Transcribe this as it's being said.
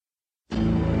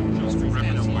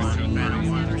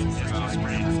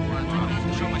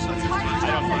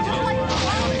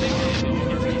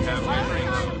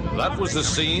That was the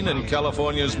scene in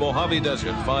California's Mojave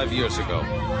Desert 5 years ago.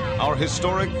 Our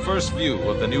historic first view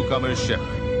of the newcomer's ship.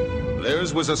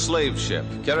 Theirs was a slave ship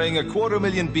carrying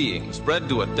 250,000 beings bred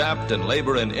to adapt and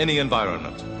labor in any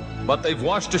environment. But they've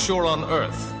washed ashore on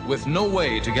Earth with no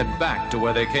way to get back to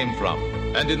where they came from.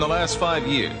 And in the last 5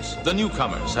 years, the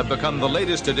newcomers have become the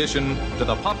latest addition to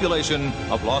the population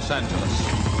of Los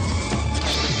Angeles.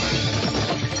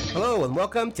 Hello and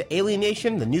welcome to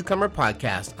Alienation, the Newcomer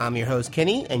Podcast. I'm your host,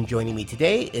 Kenny, and joining me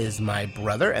today is my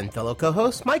brother and fellow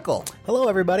co-host, Michael. Hello,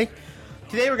 everybody.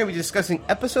 Today we're going to be discussing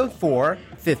Episode 4,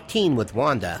 15 with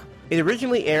Wanda. It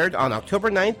originally aired on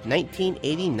October 9th,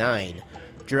 1989.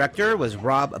 Director was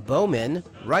Rob Bowman.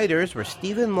 Writers were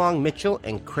Stephen Long Mitchell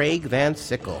and Craig Van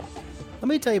Sickle. Let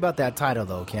me tell you about that title,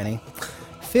 though, Kenny.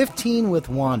 15 with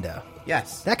Wanda.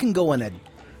 Yes. That can go in a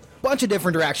bunch of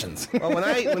different directions. Well, when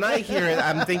I hear it,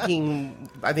 I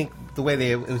think the way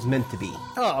it was meant to be.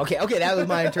 Oh, okay, that was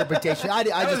my interpretation.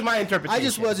 That was my interpretation. I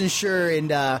just wasn't sure,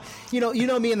 and you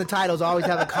know me and the titles always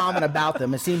have a comment about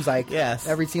them. It seems like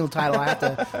every single title I have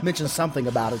to mention something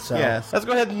about it. So yes, let's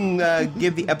go ahead and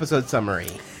give the episode summary.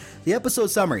 The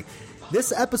episode summary.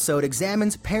 This episode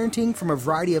examines parenting from a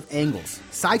variety of angles.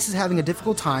 Sykes is having a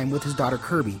difficult time with his daughter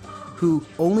Kirby, who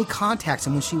only contacts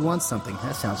him when she wants something.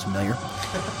 That sounds familiar.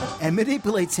 And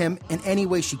manipulates him in any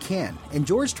way she can. And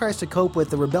George tries to cope with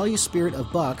the rebellious spirit of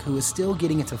Buck, who is still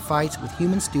getting into fights with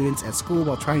human students at school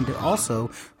while trying to also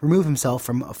remove himself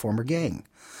from a former gang.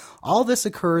 All this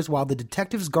occurs while the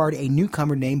detectives guard a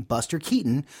newcomer named Buster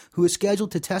Keaton, who is scheduled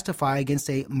to testify against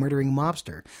a murdering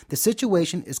mobster. The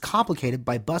situation is complicated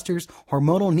by Buster's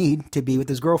hormonal need to be with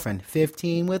his girlfriend.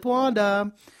 15 with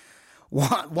Wanda.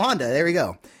 Wanda, there we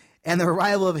go. And the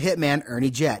arrival of hitman Ernie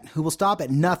Jett, who will stop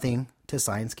at nothing to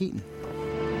silence Keaton.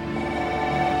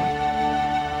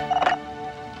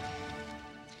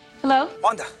 Hello?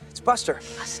 Wanda, it's Buster.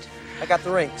 Buster. I got the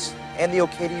rings. And the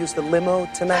okay to use the limo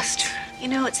tonight? Buster, you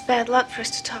know it's bad luck for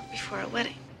us to talk before a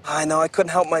wedding. I know, I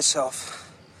couldn't help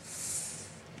myself.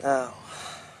 Now,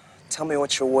 tell me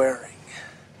what you're wearing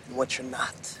and what you're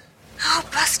not. Oh,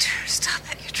 Buster, stop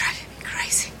it. You're driving me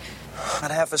crazy.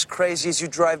 Not half as crazy as you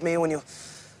drive me when you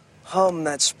hum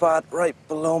that spot right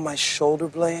below my shoulder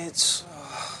blades.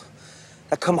 Oh.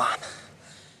 Now, come on.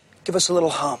 Give us a little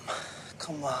hum.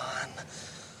 Come on.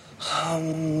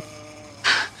 Hum.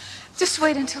 Just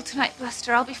wait until tonight,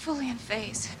 Buster. I'll be fully in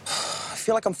phase. I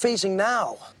feel like I'm phasing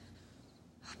now.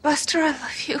 Buster, I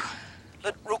love you.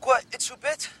 Let Rukwa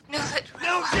Itsubit? No,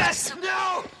 No, yes,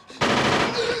 no!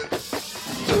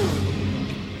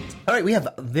 All right, we have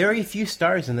very few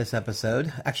stars in this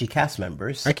episode. Actually, cast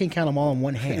members. I can count them all in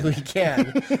one hand. We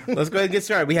can. Let's go ahead and get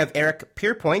started. We have Eric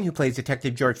Pierpoint, who plays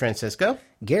Detective George Francisco.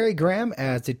 Gary Graham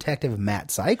as Detective Matt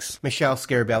Sykes. Michelle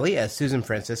Scarabelli as Susan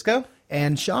Francisco.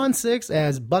 And Sean Six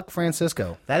as Buck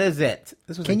Francisco. That is it.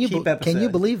 This was a cheap episode. Can you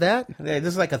believe that? This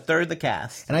is like a third of the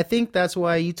cast. And I think that's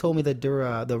why you told me that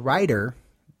the writer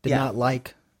did not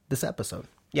like this episode.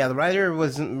 Yeah, the writer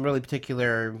wasn't really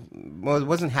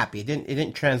wasn't happy. It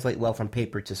didn't translate well from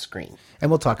paper to screen. And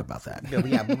we'll talk about that.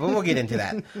 Yeah, but we'll get into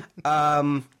that.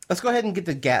 Let's go ahead and get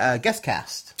the guest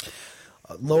cast.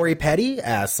 Lori Petty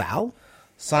as Sal.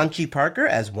 Sanchi Parker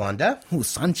as Wanda. Ooh,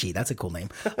 Sanchi, that's a cool name.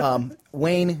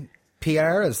 Wayne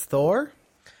Pierre as Thor.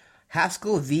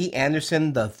 Haskell V.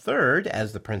 Anderson III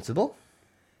as the principal.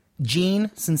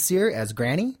 Jean Sincere as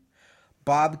Granny.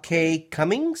 Bob K.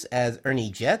 Cummings as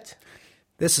Ernie Jett.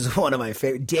 This is one of my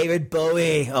favorite. David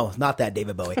Bowie. Oh, not that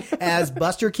David Bowie. As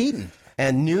Buster Keaton.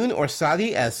 And Noon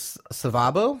Orsatti as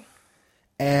Savabo.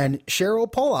 And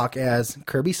Cheryl Pollock as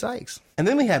Kirby Sykes. And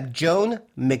then we have Joan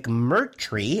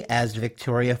McMurtry as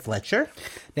Victoria Fletcher.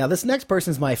 Now, this next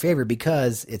person is my favorite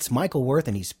because it's Michael Worth,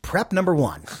 and he's prep number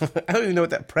 1. I don't even know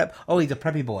what that prep... Oh, he's a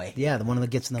preppy boy. Yeah, the one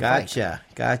that gets in the fight.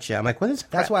 Gotcha. I'm like, what is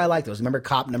prep? That's why I like those. Remember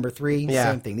Cop number 3?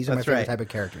 Yeah, same thing. These are my favorite type of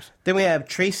characters. Then we have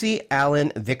Tracy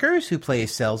Allen Vickers, who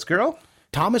plays Sales Girl.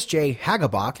 Thomas J.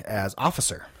 Hagebach as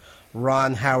Officer.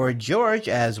 Ron Howard George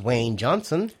as Wayne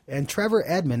Johnson. And Trevor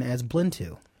Edmond as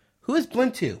Blintu. Who is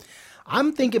Blintu?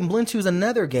 I'm thinking Blintu is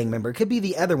another gang member. It could be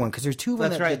the other one because there's two.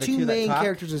 That's right. The two main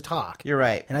characters that talk. You're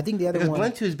right. And I think the other one.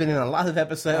 Because Blintu's been in a lot of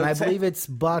episodes. And I believe it's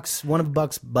one of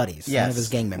Buck's buddies. Yes. One of his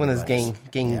gang members. One of his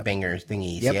gang bangers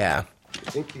thingies. Yep. Yeah.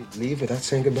 You think you'd leave without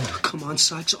saying goodbye? Come on,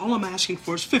 Sykes. All I'm asking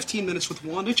for is 15 minutes with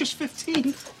Wanda. Just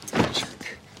 15.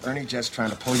 Ernie just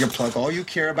trying to pull your plug. All you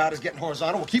care about is getting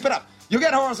horizontal. Well, keep it up. You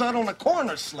get horizontal on the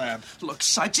corner slab. Look,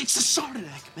 Sykes, it's a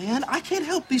Sardanek, man. I can't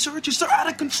help these urges. They're out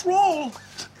of control.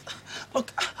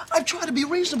 Look, I've tried to be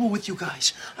reasonable with you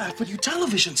guys. I offered you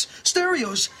televisions,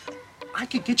 stereos, I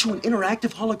could get you an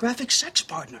interactive holographic sex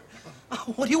partner.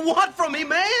 What do you want from me,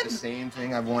 man? The same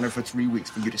thing I've wanted for 3 weeks,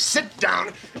 for you to sit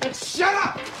down and shut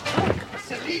up!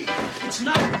 It's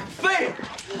not fair.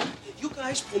 You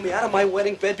guys pulled me out of my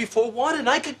wedding bed before one, and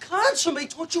I could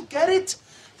consummate. Don't you get it?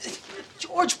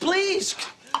 George, please.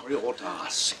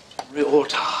 Realtas.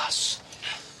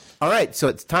 All right, so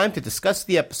it's time to discuss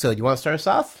the episode. You want to start us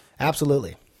off?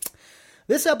 Absolutely.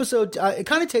 This episode, it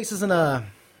kind of takes us in a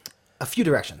few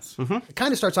directions. Mm-hmm. It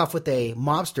kind of starts off with a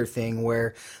mobster thing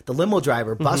where the limo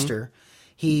driver, Buster,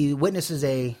 he witnesses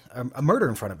a murder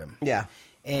in front of him. Yeah.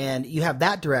 And you have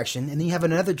that direction, and then you have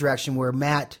another direction where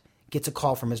Matt gets a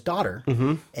call from his daughter,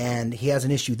 and he has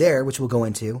an issue there, which we'll go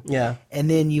into. Yeah. And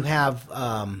then you have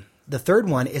the third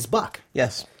one is Buck.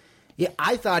 Yes. Yeah,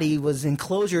 I thought he was in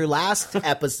closure last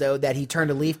episode that he turned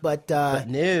a leaf, but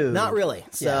no, not really.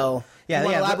 So, you want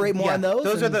to elaborate more on those?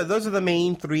 Those are the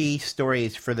main three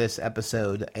stories for this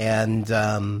episode. And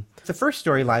the first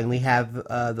storyline, we have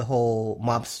the whole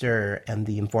mobster and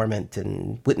the informant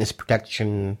and witness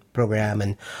protection program,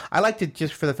 and I liked it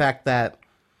just for the fact that,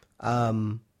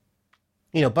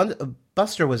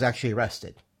 Buster was actually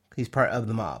arrested. He's part of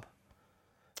the mob.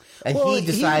 And he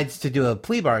decides to do a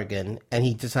plea bargain, and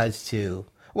he decides to...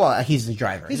 Well, he's the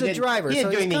driver. He's a driver, He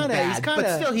didn't so do anything bad, he's kinda...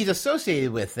 but still, he's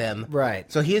associated with them.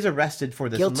 Right. So he is arrested for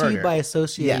this Guilty murder. by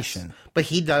association. Yes. But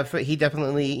he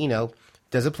definitely,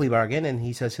 does a plea bargain, and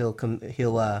he says he'll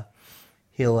testify.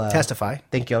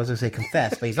 Thank you. I was going to say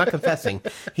confess, but he's not confessing.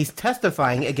 He's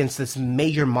testifying against this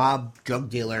major mob drug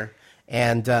dealer,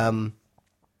 and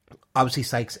obviously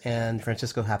Sykes and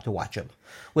Francisco have to watch him,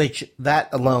 which that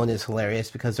alone is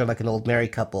hilarious because they're like an old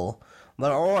married couple,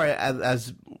 or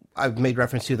as I've made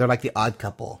reference to, they're like the odd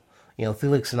couple.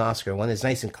 Felix and Oscar. One is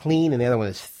nice and clean, and the other one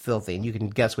is filthy. And you can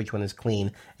guess which one is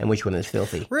clean and which one is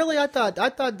filthy. Really, I thought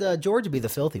George would be the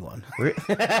filthy one. I'm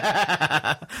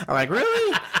like,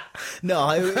 really? No,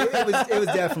 it was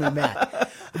definitely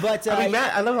Matt. But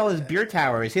Matt, I love all his beer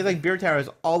towers. He has like beer towers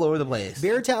all over the place.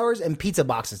 Beer towers and pizza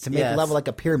boxes to make it level like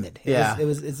a pyramid.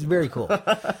 It's very cool.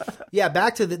 Yeah,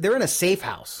 back to they're in a safe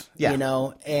house.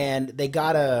 Yeah. And they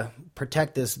gotta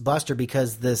protect this Buster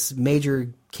because this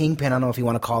major kingpin, I don't know if you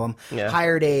want to call him,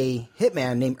 hired a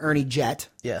hitman named Ernie Jett.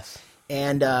 Yes.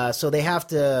 And so they have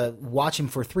to watch him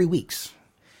for 3 weeks.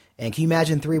 And can you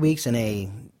imagine 3 weeks in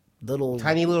a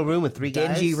tiny little room with three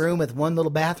guys? Dingy room with one little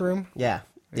bathroom? Yeah.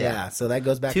 Yeah, so that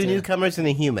goes back to... Two newcomers and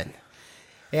a human.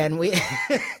 And we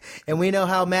know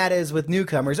how Matt is with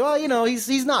newcomers. Well,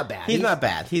 he's not bad. He's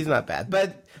not bad.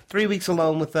 But 3 weeks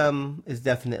alone with them is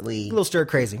definitely... a little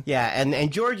stir-crazy. Yeah,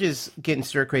 and George is getting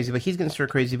stir-crazy, but he's getting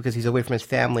stir-crazy because he's away from his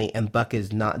family, and Buck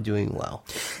is not doing well.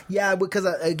 Yeah, because,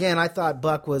 again, I thought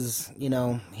Buck was, he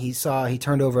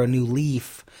turned over a new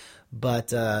leaf,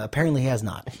 but apparently he has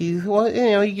not.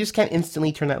 You just can't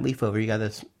instantly turn that leaf over. You got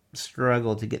to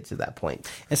struggle to get to that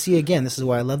point. And see, again, this is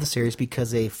why I love the series,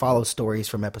 because they follow stories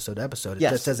from episode to episode. It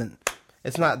just doesn't...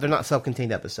 They're not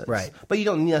self-contained episodes. Right. But you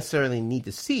don't necessarily need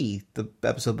to see the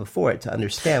episode before it to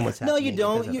understand what's happening. No, you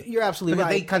don't. You're absolutely right.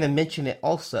 They kind of mention it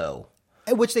also.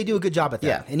 Which they do a good job at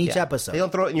that in each episode. They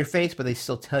don't throw it in your face, but they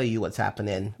still tell you what's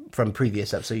happening from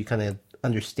previous episodes, so you kind of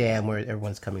understand where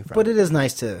everyone's coming from. But it is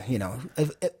nice to,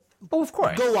 Oh, of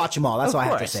course. Go watch them all. That's all I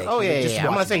have to say. Oh, yeah.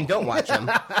 I'm not saying don't watch them.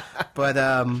 But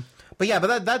that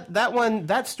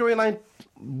storyline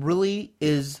really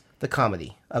is the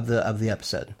comedy of the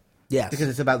episode. Yes. Because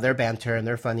it's about their banter and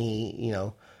their funny,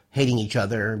 hating each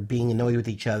other, being annoyed with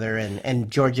each other, and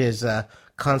George's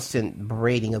constant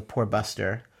berating of poor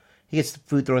Buster. He gets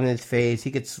food thrown in his face.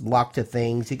 He gets locked to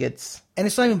things. And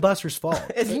it's not even Buster's fault.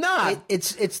 It's not.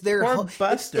 It's their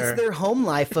Buster. It's their home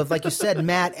life of, like you said,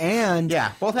 Matt and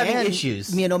both having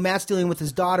issues. Matt's dealing with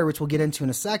his daughter, which we'll get into in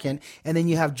a second, and then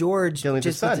you have George dealing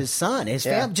just with his son,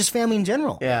 just family in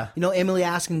general. Yeah. Emily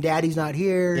asking, "Daddy's not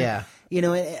here." Yeah.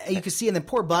 And you can see, and then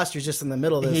poor Buster's just in the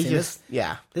middle of this.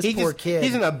 This poor kid.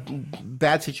 He's in a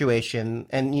bad situation,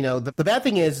 and the bad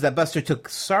thing is that Buster took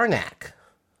Sarnak.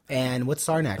 And what's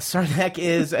Sarnak? Sarnak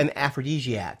is an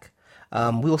aphrodisiac.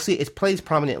 We will see. It plays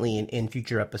prominently in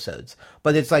future episodes,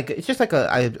 but I'm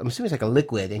assuming it's like a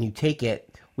liquid, and you take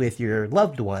it with your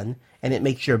loved one, and it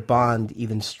makes your bond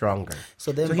even stronger.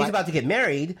 So he's about to get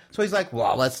married, so he's like,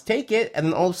 "Well, let's take it," and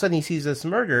then all of a sudden he sees this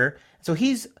murder, so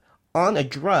he's on a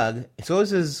drug. So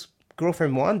is his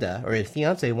girlfriend Wanda, or his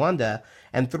fiancée Wanda,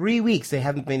 and 3 weeks they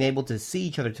haven't been able to see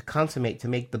each other to consummate to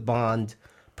make the bond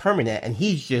permanent, and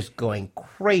he's just going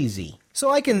crazy.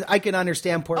 So I can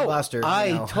understand poor Buster. I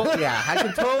can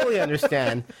totally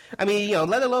understand. I mean,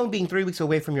 let alone being 3 weeks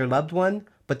away from your loved one,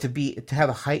 but to have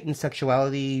a heightened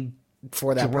sexuality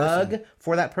for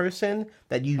that person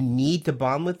that you need to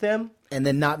bond with them. and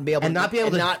then not be able and not be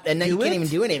able to and then do you can't it? even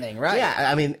do anything, right?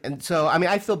 Yeah, I mean,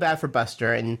 I feel bad for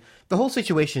Buster, and the whole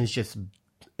situation is just,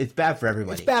 it's bad for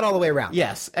everybody. It's bad all the way around.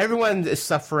 Yes, everyone is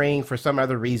suffering for some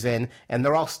other reason, and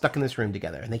they're all stuck in this room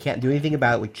together, and they can't do anything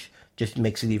about it, which just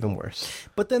makes it even worse.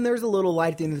 But then there's a little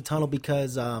light at the end of the tunnel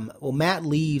because, Matt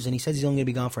leaves and he says he's only going to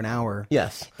be gone for an hour.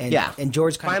 Yes. And, yeah. And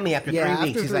George finally after 3 weeks, after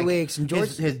he's 3 like, weeks, and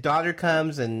George, his daughter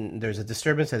comes and there's a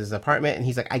disturbance at his apartment, and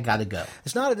he's like, I gotta go.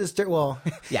 It's not a disturbance. Well,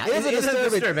 yeah, it is a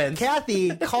disturbance.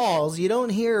 Kathy calls. You don't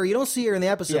see her in the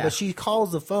episode, but she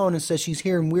calls the phone and says she's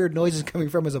hearing weird noises coming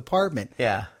from his apartment.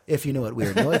 Yeah. If you know what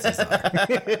weird noises are.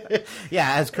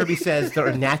 Yeah, as Kirby says,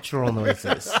 they're natural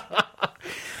noises.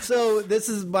 So this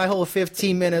is my whole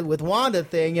 15-minute with Wanda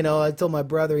thing. You know, I told my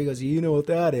brother, he goes, you know what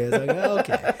that is? I go,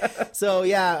 okay. So,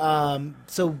 yeah,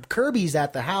 so Kirby's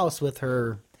at the house with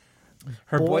her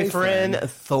boyfriend,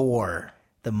 Thor.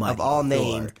 The mighty of all Thor.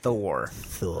 named Thor.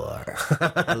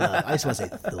 I just want to say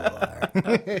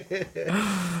Thor.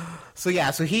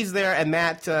 So he's there, and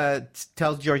Matt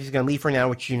tells George he's going to leave for now,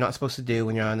 which you're not supposed to do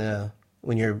when you're on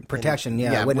protection.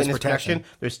 Witness protection.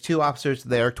 There's 2 officers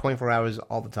there, 24 hours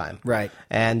all the time. Right.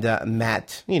 And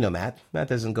Matt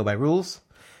doesn't go by rules.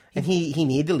 And he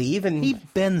needed to leave, and he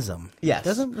bends them. Yes,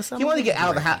 he wanted to get out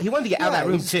of the house. He wanted to get out of that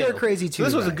room too. Stir crazy too. So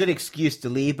this was a good excuse to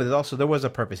leave, but also there was a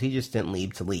purpose. He just didn't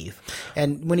leave to leave.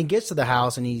 And when he gets to the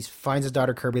house and he finds his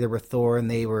daughter Kirby there with Thor, and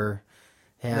they were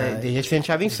they just finished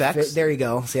having sex. There you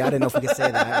go. See, I didn't know if we could say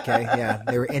that. Okay, yeah,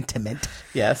 they were intimate.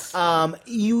 Yes.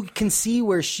 You can see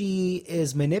where she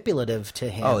is manipulative to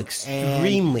him. Oh,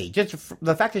 extremely. Just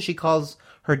the fact that she calls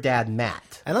her dad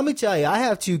Matt. And let me tell you, I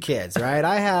have 2 kids, right?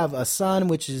 I have a son,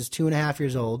 which is 2.5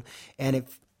 years old. And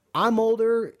if I'm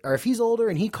older, or if he's older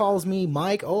and he calls me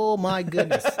Mike, oh my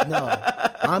goodness. No,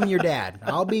 I'm your dad.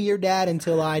 I'll be your dad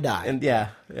until I die. And yeah.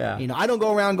 You know, I don't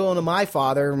go around going to my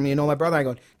father, my brother, I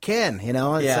go, Ken, it's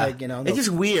like, It's just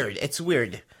weird. It's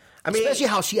weird. I mean,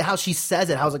 especially how she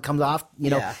says it, how it comes off,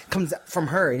 comes from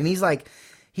her. And he's like,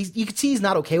 you can see he's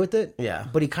not okay with it. Yeah.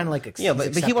 But he kind of like,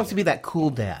 but he wants to be that cool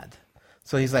dad.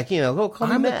 So he's like, go call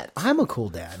me Matt. I'm a cool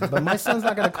dad, but my son's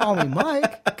not going to call me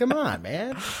Mike. Come on,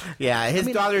 man. Yeah, his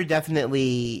daughter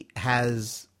definitely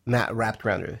has Matt wrapped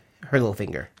around her little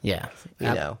finger. Yeah.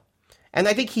 And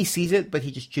I think he sees it, but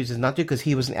he just chooses not to because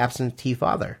he was an absentee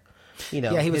father. He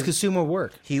was consumer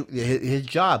work. His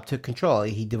job took control.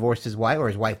 He divorced his wife, or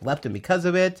his wife left him because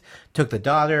of it. Took the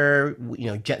daughter,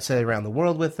 jet set around the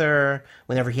world with her.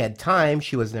 Whenever he had time,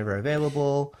 she was never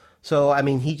available. So, I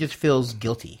mean, he just feels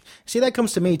guilty. See, that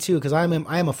comes to me, too, because I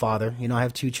am a father. I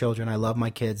have 2 children. I love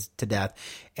my kids to death.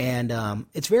 And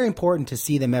it's very important to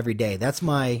see them every day. That's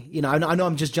my, I know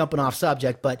I'm just jumping off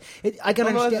subject, but I can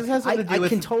understand. I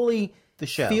can totally the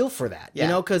show. Feel for that,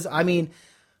 because, I mean,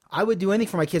 I would do anything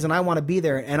for my kids, and I want to be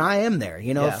there, and I am there,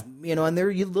 If, and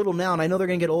they're little now, and I know they're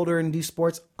going to get older and do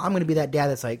sports. I'm going to be that dad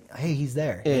that's like, hey, he's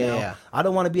there. Yeah. I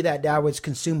don't want to be that dad that's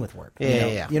consumed with work.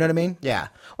 Yeah. You know what I mean? Yeah.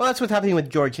 Well, that's what's happening with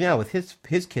George now, with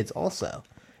his kids also.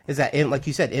 Is that, like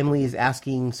you said, Emily is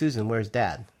asking Susan, where's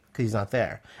dad? Because he's not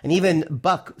there. And even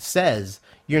Buck says,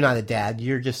 you're not a dad,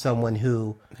 you're just someone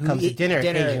who comes to dinner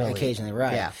occasionally.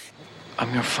 Right. Yeah.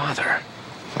 I'm your father.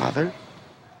 Father?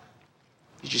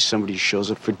 He's just somebody who shows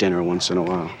up for dinner once in a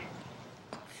while.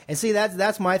 And see,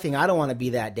 that's my thing. I don't want to be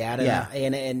that dad.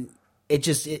 And it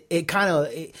just it kind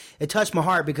of touched my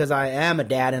heart because I am a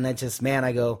dad, and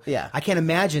I go, I can't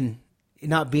imagine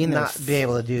not being there, not being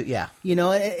able to do,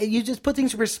 you just put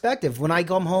things in perspective. When I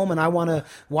come home and I want to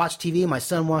watch TV, my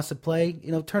son wants to play,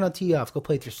 turn on TV off, go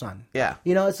play with your son. Yeah,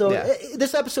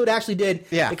 this episode actually did.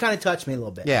 Yeah, it kind of touched me a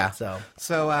little bit. Yeah, so.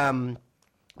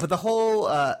 But the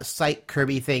whole Psych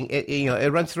Kirby thing,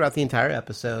 it runs throughout the entire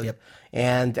episode. Yep.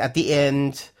 And at the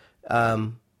end,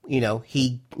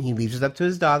 he leaves it up to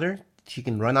his daughter. She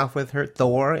can run off with her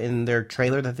Thor in their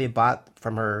trailer that they bought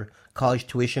from her college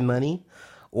tuition money,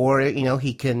 or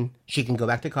she can go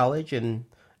back to college and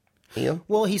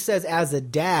Well, he says as a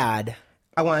dad,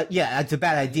 it's a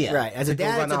bad idea. Right, as a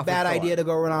dad, it's a bad idea to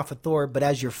go run off with Thor. But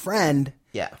as your friend,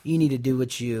 you need to do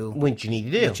what you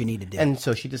need to do. And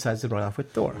so she decides to run off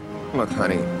with Thor. Look,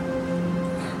 honey,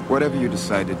 whatever you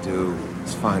decide to do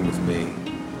is fine with me.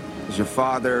 As your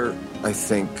father, I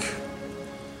think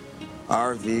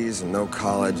RVs and no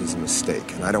college is a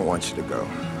mistake, and I don't want you to go.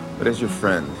 But as your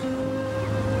friend,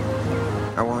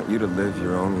 I want you to live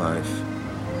your own life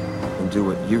and do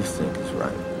what you think is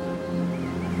right.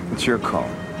 It's your call.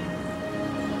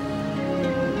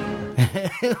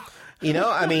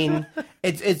 I mean,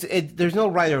 there's no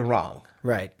right or wrong.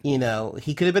 Right. He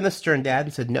could have been a stern dad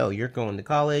and said, no, you're going to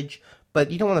college,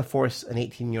 but you don't want to force an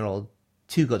 18-year-old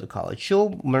to go to college.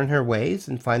 She'll learn her ways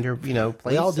and find her, place.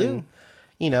 They all do.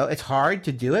 And, it's hard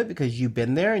to do it because you've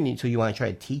been there, and so you want to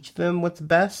try to teach them what's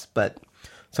best, but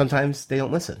sometimes they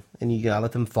don't listen, and you gotta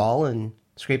let them fall and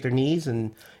scrape their knees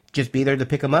and just be there to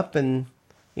pick them up, and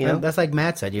that's like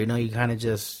Matt said. You kind of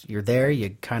you're there.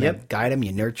 You kind of guide them.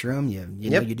 You nurture them. You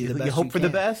do the best. You hope for the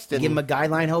best. You and give them a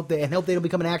guideline. Hope they don't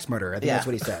become an axe murderer. I think that's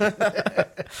what he said.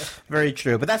 Very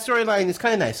true. But that storyline is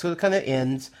kind of nice. So it kind of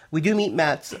ends. We do meet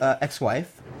Matt's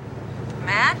ex-wife.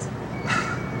 Matt?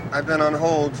 I've been on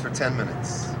hold for 10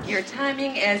 minutes. Your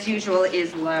timing, as usual,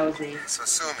 is lousy. So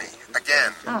sue me.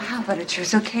 Again. Oh, how about a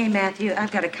truce? Okay, Matthew,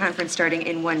 I've got a conference starting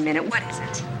in 1 minute. What is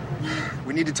it?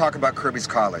 We need to talk about Kirby's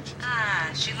college.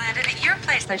 She landed at your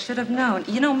place. I should have known.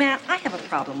 Matt, I have a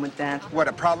problem with that. What,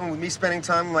 a problem with me spending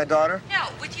time with my daughter? No,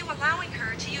 with you allowing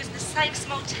her to use the Sykes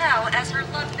Motel as her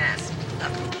love nest.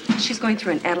 Look, she's going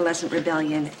through an adolescent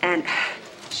rebellion, and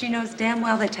she knows damn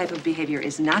well that type of behavior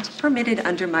is not permitted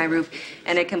under my roof,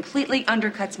 and it completely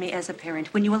undercuts me as a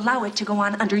parent when you allow it to go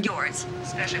on under yours,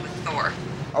 especially with Thor.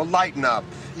 Oh, lighten up.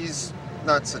 He's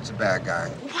not such a bad guy.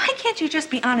 Why can't you just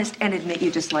be honest and admit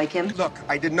you dislike him? Look,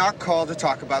 I did not call to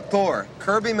talk about Thor.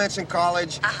 Kirby mentioned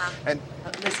college, and...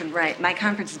 Listen, right, my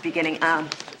conference is beginning.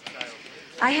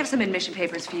 I have some admission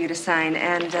papers for you to sign,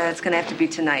 and it's going to have to be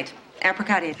tonight.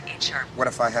 Apricot 8 sharp. What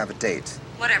if I have a date?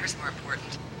 Whatever's more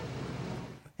important.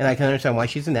 And I can understand why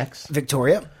she's an ex.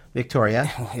 Victoria. Yeah,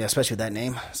 especially with that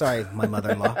name. Sorry, my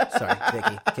mother-in-law. Sorry,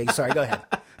 Vicky. Okay, sorry, go ahead.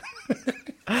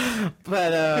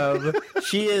 But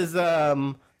she is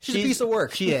she's a piece of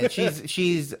work. She is.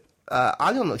 She's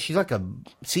I don't know. She's like a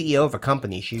CEO of a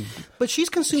company. But she's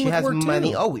consumed with work too. She has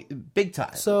money. Too. Oh, big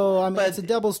time. So it's a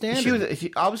double standard.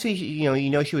 She obviously,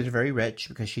 she was very rich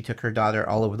because she took her daughter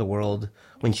all over the world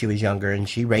when she was younger, and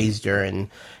she raised her. And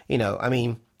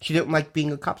she didn't like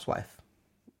being a cop's wife.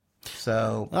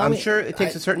 So I'm sure it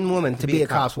takes a certain woman to be a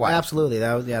cop's wife. Absolutely,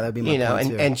 that'd be my point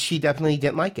too. And she definitely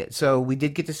didn't like it. So we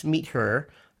did get to meet her,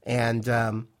 and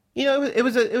it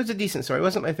was a decent story. It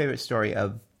wasn't my favorite story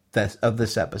of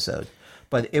this episode,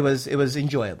 but it was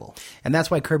enjoyable. And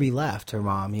that's why Kirby left her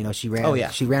mom. She ran. Oh, yeah.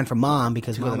 She ran from mom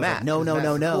because mom was Matt, like,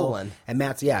 no. Cool one. And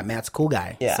Matt's a cool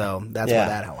guy. Yeah. So that's why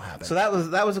that all happened. So that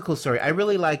was a cool story. I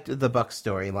really liked the Buck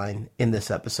storyline in this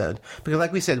episode because,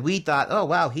 like we said, we thought, oh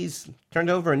wow, he's turned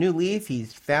over a new leaf.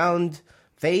 He's found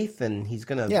faith, and he's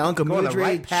gonna Uncle go on the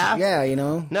right path.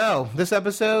 No, this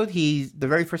episode, the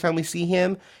very first time we see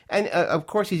him, and of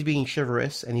course he's being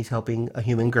chivalrous, and he's helping a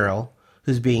human girl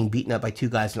who's being beaten up by two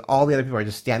guys, and all the other people are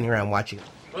just standing around watching.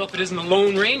 Well, if it isn't the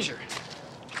Lone Ranger.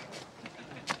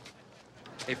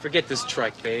 Hey, forget this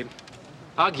trike, babe.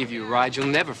 I'll give you a ride you'll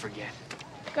never forget.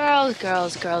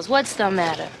 Girls, what's the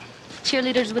matter?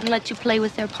 Cheerleaders wouldn't let you play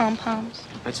with their pom-poms?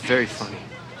 That's very funny.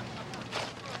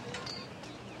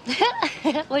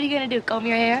 What are you gonna do, comb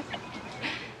your hair?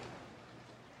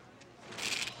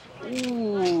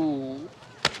 Ooh.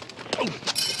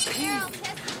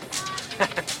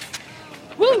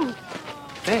 Woo!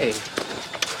 Hey.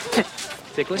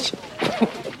 Ticklish?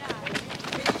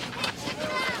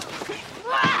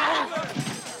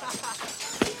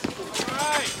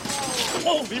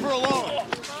 Whoa, leave her alone.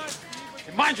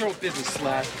 Hey, mind your own business,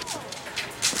 Slab.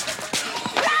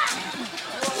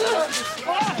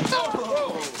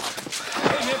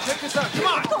 Hey, man, check this out. Come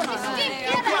on.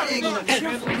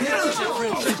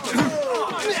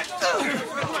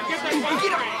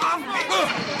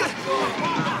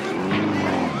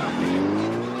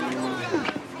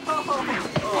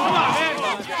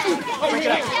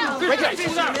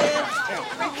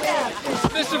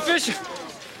 Mr. Fisher,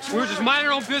 we were just minding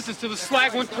our own business till the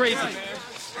slag went crazy.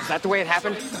 Is that the way it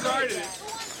happened?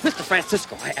 Mr.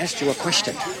 Francisco, I asked you a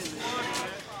question.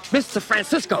 Mr.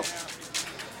 Francisco!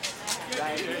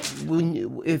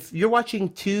 If you're watching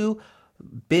two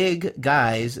big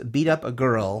guys beat up a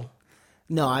girl...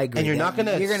 No, I agree. And you're not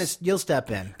gonna... You'll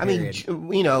step in. Period. I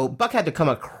mean, Buck had to come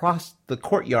across the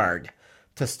courtyard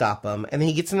to stop him, and then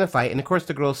he gets in a fight, and of course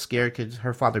the girl's scared because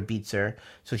her father beats her,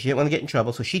 so she didn't want to get in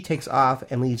trouble, so she takes off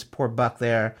and leaves poor Buck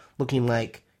there looking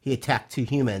like he attacked two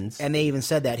humans. And they even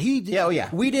said that.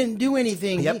 We didn't do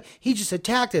anything. Yep. He just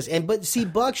attacked us. But see,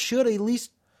 Buck should at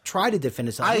least try to defend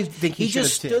himself. I think he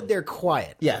just stood there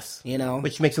quiet. Yes.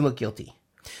 Which makes him look guilty.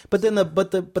 But then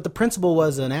the principal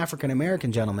was an African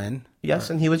American gentleman.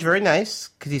 Yes, and he was very nice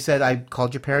because he said, "I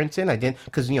called your parents in. I didn't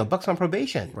because Buck's on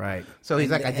probation, right?" So he's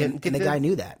like, "I didn't." And the guy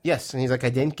knew that. Yes, and he's like, "I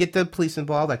didn't get the police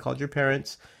involved. I called your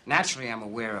parents." Naturally, I'm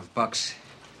aware of Buck's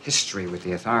history with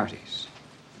the authorities.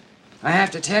 I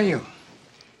have to tell you,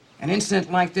 an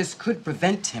incident like this could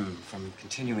prevent him from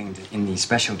continuing in the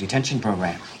special detention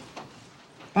program.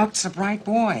 Buck's a bright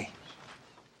boy.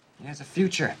 He has a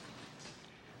future.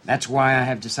 That's why I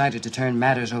have decided to turn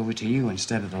matters over to you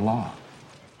instead of the law.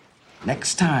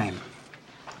 Next time,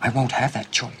 I won't have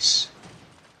that choice.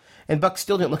 And Buck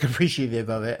still didn't look appreciative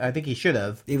of it. I think he should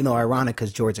have. Even though ironic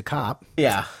because George's a cop.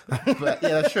 Yeah. But,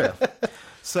 yeah, that's true.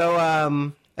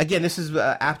 So, again, this is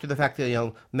after the fact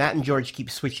that, Matt and George keep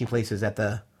switching places at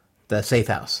the safe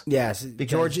house. Yes.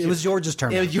 George. It was George's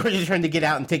turn. It was George's turn to get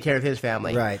out and take care of his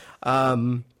family. Right.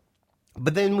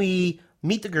 But then we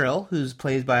meet the girl who's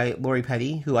played by Lori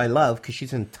Petty, who I love because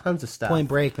she's in tons of stuff. Point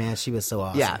Break, man. She was so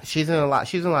awesome. Yeah, she's in a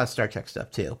lot of Star Trek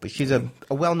stuff, too. But she's a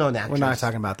well-known actress. We're not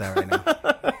talking about that right now.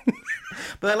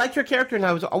 But I liked her character, and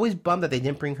I was always bummed that they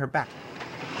didn't bring her back.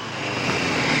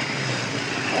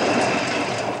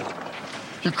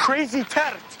 You crazy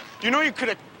tart. You know you could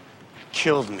have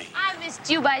killed me. I missed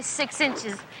you by 6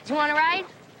 inches. Do you want to ride?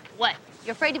 What?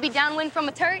 You're afraid to be downwind from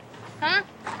a turret? Huh?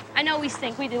 I know we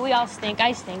stink. We do. We all stink.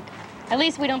 I stink. At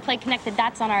least we don't play connect the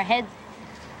dots on our heads.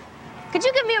 Could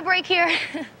you give me a break here?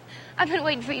 I've been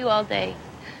waiting for you all day.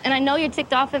 And I know you're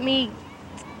ticked off at me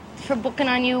for booking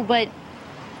on you, but...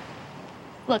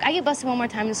 Look, I get busted one more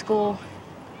time in school,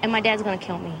 and my dad's gonna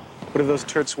kill me. What do those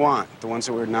turds want? The ones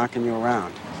that were knocking you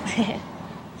around?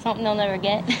 Something they'll never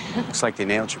get. Looks like they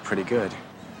nailed you pretty good.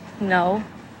 No.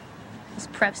 Those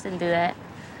preps didn't do that.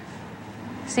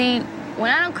 See,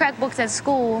 when I don't crack books at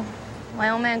school, my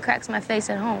old man cracks my face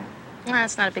at home. Nah,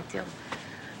 that's not a big deal.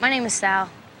 My name is Sal.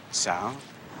 Sal?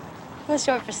 It was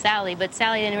short for Sally, but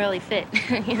Sally didn't really fit,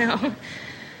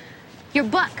 You're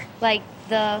Buck, like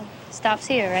the stops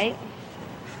here, right?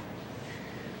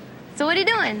 So what are you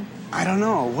doing? I don't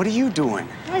know. What are you doing?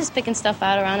 I'm just picking stuff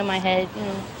out around in my head,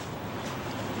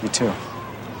 Me too.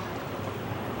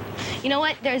 You know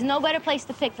what? There's no better place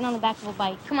to pick than on the back of a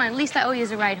bike. Come on, at least I owe you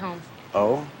a ride home.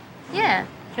 Oh? Yeah,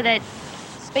 for that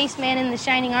spaceman in the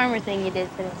shining armor thing you did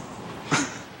today.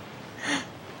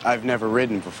 I've never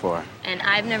ridden before. And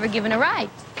I've never given a ride.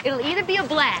 It'll either be a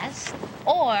blast,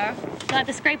 or you'll have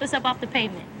to scrape us up off the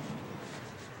pavement.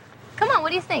 Come on, what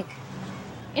do you think?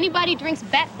 Anybody who drinks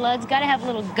bat blood's gotta have a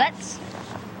little guts.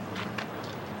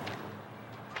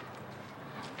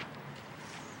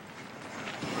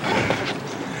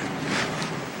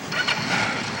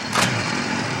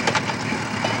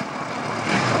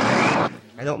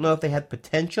 I don't know if they had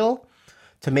potential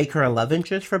to make her a love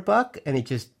interest for Buck, and it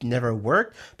just never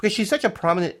worked. Because she's such a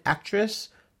prominent actress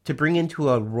to bring into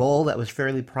a role that was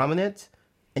fairly prominent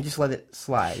and just let it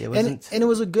slide. It wasn't, and it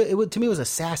was a good. To me, it was a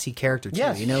sassy character too.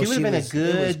 Yes, she would have been a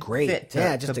good it was great. fit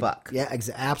to Buck. Yeah,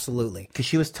 absolutely. Because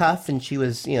she was tough, and she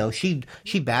was, she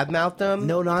badmouthed them.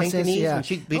 No nonsense. Yeah. And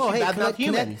she badmouthed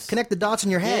humans. Connect the dots in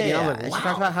your head. Yeah, Like, and wow. she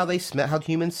talked about how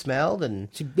humans smelled, and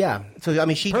So I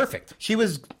mean, perfect. She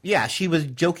was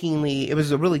jokingly. It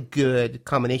was a really good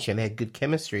combination. They had good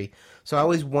chemistry. So I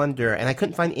always wonder, and I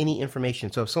couldn't find any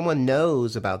information. So if someone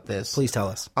knows about this, please tell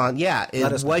us.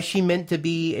 Was she meant to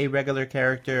be a regular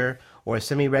character or a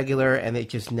semi-regular, and it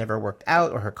just never worked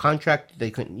out? Or her contract, they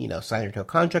couldn't, sign her to a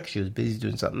contract. She was busy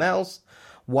doing something else.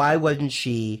 Why wasn't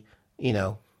she,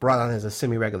 brought on as a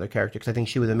semi-regular character? Because I think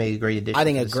she would have made a great addition. I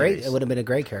think it would have been a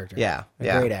great character. Yeah,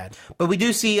 a great ad. But we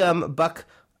do see Buck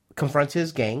confronts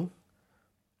his gang,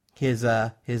 his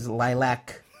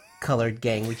lilac colored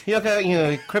gang, which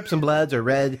Crips and Bloods are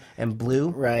red and blue,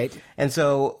 right? And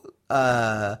so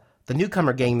the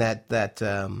newcomer gang that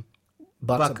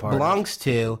Buck belongs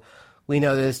to, we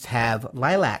noticed have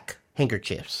lilac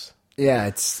handkerchiefs.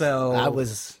 Yeah,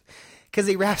 because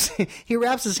he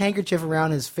wraps his handkerchief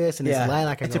around his fist and it's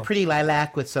lilac. It's a pretty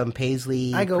lilac with some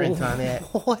paisley print on it.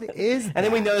 What is that? And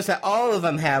then we notice that all of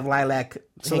them have lilac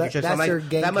handkerchiefs. That's their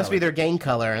gang that must be their gang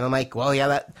color. And I'm like, well,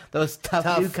 yeah, those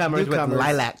tough newcomers with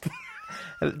lilac.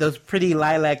 Those pretty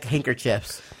lilac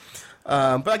handkerchiefs.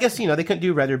 But I guess, they couldn't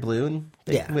do red or blue, and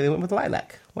they went with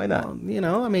lilac. Why not?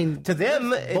 I mean, to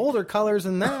them, bolder colors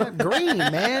than that. Green,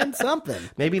 man, something.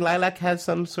 Maybe lilac has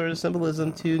some sort of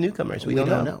symbolism to newcomers. We don't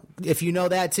know. If you know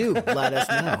that too, let us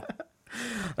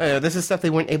know. This is stuff they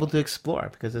weren't able to explore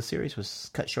because the series was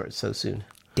cut short so soon.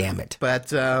 Damn it. But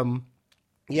that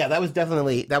was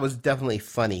definitely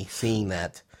funny seeing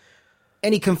that.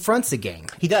 And he confronts the gang.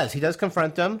 He does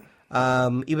confront them.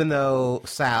 Even though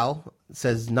Sal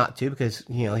says not to because,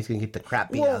 he's going to get the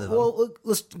crap beat out of him. Well,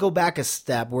 let's go back a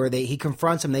step where he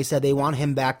confronts him. They said they want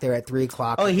him back there at 3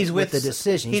 o'clock. Oh, he's with the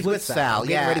decision. He's with Sal.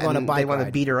 Getting ready to go on a bike they want to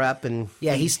ride. beat her up, and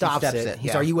he stops it.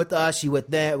 He's, are you with us? You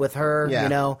with her?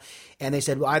 Yeah. And they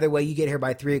said, well, either way, you get here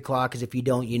by 3 o'clock because if you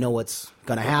don't, you know what's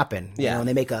going to happen. Yeah. And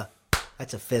they make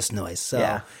that's a fist noise.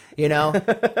 So,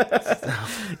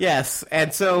 Yes.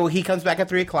 And so he comes back at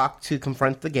 3 o'clock to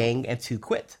confront the gang and to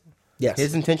quit. Yes.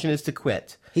 His intention is to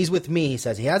quit. He's with me, he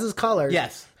says. He has his colors.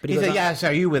 Yes. But he he goes, said, yes,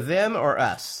 are you with them or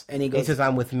us? And he says,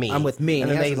 I'm with me. I'm with me. And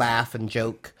And then he they has laugh and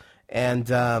joke. And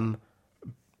then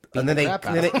they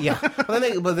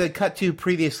cut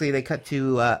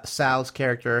to Sal's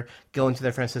character going to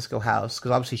the Francisco house,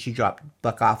 because obviously she dropped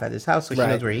Buck off at his house, so she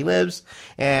knows where he lives.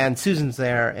 And Susan's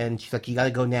there, and she's like, you got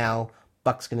to go now.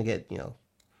 Buck's going to get,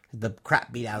 the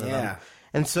crap beat out of him.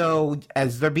 And so,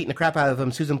 as they're beating the crap out of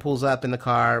him, Susan pulls up in the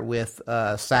car with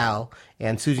Sal,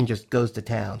 and Susan just goes to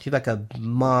town. She's like a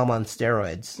mom on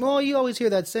steroids. Well, you always hear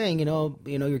that saying,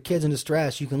 your kid's in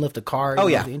distress, you can lift a car. Oh,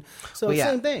 yeah. So it's the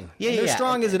same thing. Yeah, they're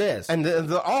strong as it is. And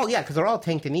they're all, because they're all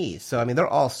tanked and knees. So, I mean, they're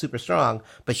all super strong.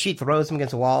 But she throws them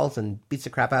against the walls and beats the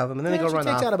crap out of them, and then they go run off.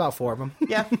 She takes out about 4 of them.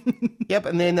 Yeah. Yep,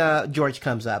 and then George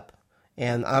comes up.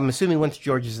 And I'm assuming once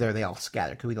George is there, they all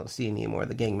scatter, because we don't see any more of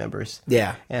the gang members.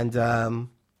 Yeah. And,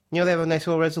 they have a nice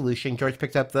little resolution. George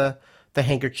picked up the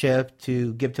handkerchief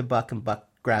to give to Buck, and Buck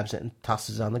grabs it and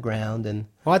tosses it on the ground. And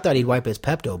I thought he'd wipe his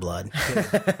Pepto blood.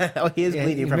 He is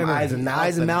bleeding from eyes and mouth.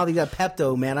 Eyes and mouth, he got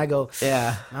Pepto, man. I go,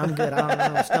 yeah, I'm good. I don't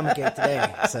have a stomachache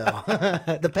today. So,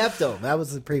 the Pepto, that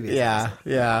was the previous episode.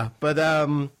 Yeah. But,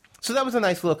 so that was a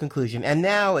nice little conclusion. And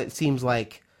now it seems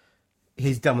like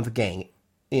he's done with the gang.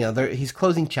 He's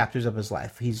closing chapters of his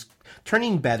life. He's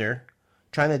turning better,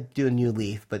 trying to do a new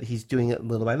leaf, but he's doing it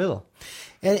little by little.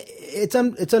 And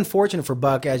it's unfortunate for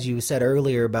Buck, as you said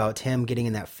earlier about him getting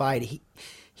in that fight.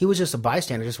 He was just a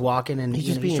bystander, just walking, and he's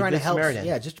just being trying to help. Samaritan.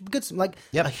 Yeah, just good,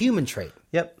 a human trait.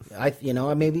 Yep. I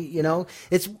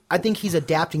think he's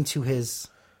adapting to his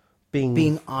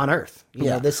being on Earth.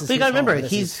 This is. So you got to remember,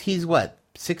 he's what,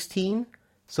 16?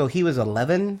 So he was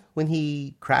 11 when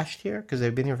he crashed here, because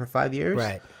they've been here for 5 years.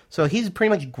 Right. So he's pretty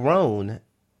much grown.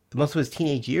 Most of his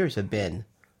teenage years have been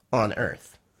on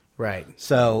Earth. Right.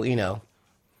 So, and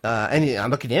I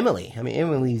look at Emily. I mean,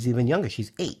 Emily's even younger.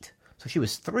 She's 8. So she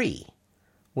was 3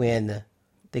 when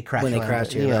they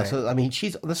crashed. Here, right. So, I mean,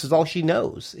 this is all she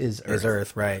knows is Earth. Is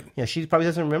Earth, right. She probably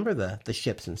doesn't remember the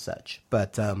ships and such.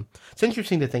 But it's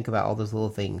interesting to think about all those little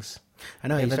things. I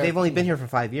know. They've only been here for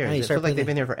 5 years. It feels like they've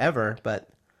been here forever, but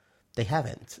they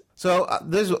haven't. So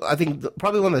I think,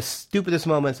 probably one of the stupidest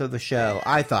moments of the show,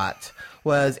 I thought,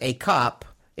 was a cop.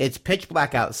 It's pitch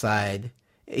black outside.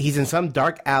 He's in some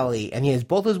dark alley, and he has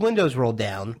both his windows rolled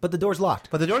down. But the door's locked.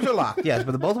 But the doors are locked, yes.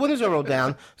 But both windows are rolled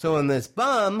down. So when this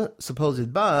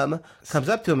supposed bum, comes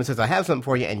up to him and says, I have something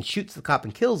for you, and shoots the cop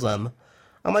and kills him,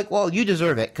 I'm like, well, you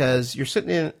deserve it, because you're sitting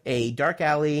in a dark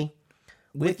alley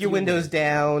with your windows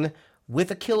down,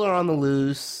 with a killer on the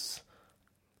loose.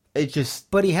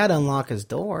 But he had to unlock his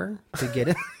door to get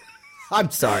in.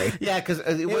 I'm sorry. Yeah, because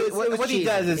what he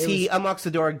does is he unlocks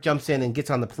the door, jumps in, and gets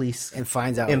on the police and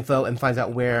finds out info and finds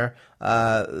out where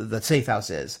the safe house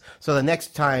is. So the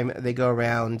next time they go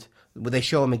around, they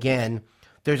show him again.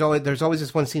 There's always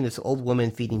this one scene, this old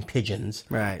woman feeding pigeons.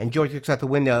 Right. And George looks out the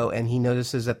window and he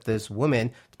notices that this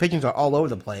woman, the pigeons are all over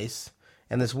the place,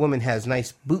 and this woman has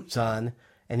nice boots on,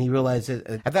 and he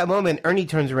realizes at that moment Ernie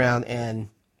turns around and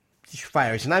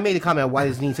fires. And I made a comment, why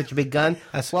does he need such a big gun?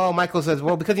 Well, Michael says,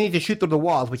 because he needs to shoot through the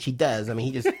walls, which he does. I mean,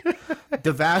 he just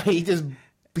he just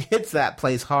hits that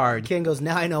place hard. Ken goes,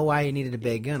 now I know why he needed a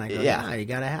big gun. I go, yeah, you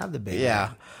got to have the big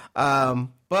gun.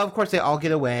 But of course, they all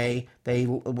get away. They,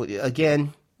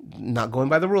 again, not going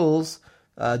by the rules,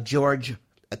 George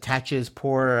attaches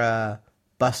poor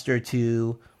Buster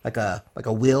to like a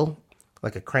wheel,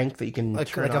 like a crank that you can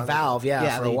turn like on. a valve,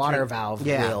 for a water valve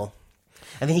wheel.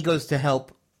 And then he goes to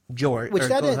help George, which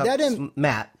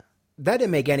Matt. That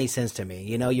didn't make any sense to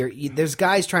me. There's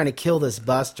guys trying to kill this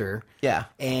Buster. Yeah.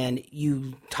 And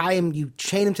you tie him, you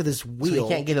chain him to this wheel. So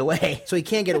he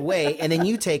can't get away. And then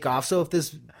you take off. So if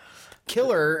this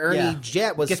killer, Ernie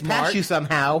Jet, was gets smart, past you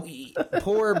somehow,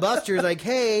 poor Buster's like,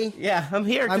 hey. Yeah, I'm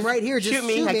here. I'm right here. Just shoot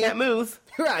me. I can't move.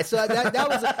 Right. So that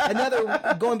was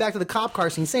another, going back to the cop car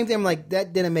scene, same thing. I'm like,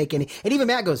 that didn't make any. And even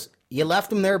Matt goes, you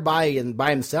left him there by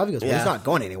himself? He goes, well, he's not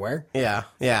going anywhere.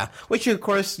 Yeah. Which, of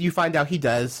course, you find out he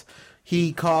does.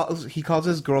 He calls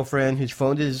his girlfriend, whose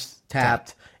phone is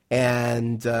tapped,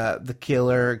 and the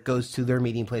killer goes to their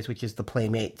meeting place, which is the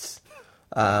Playmates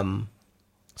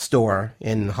store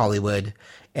in Hollywood.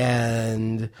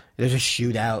 And there's a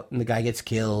shootout, and the guy gets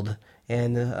killed.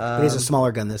 And he has a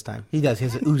smaller gun this time. He does. He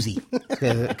has an Uzi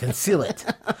to conceal it.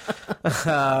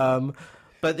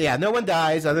 But yeah, no one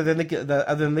dies other than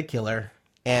the killer.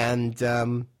 And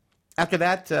after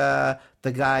that,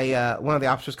 the guy, one of the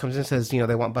officers comes in and says,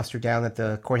 they want Buster down at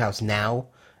the courthouse now.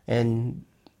 And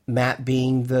Matt,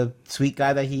 being the sweet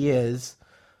guy that he is,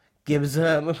 gives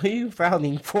him, what are you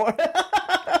frowning for?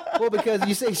 Well, because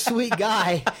you say sweet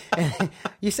guy,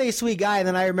 and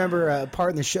then I remember a part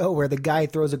in the show where the guy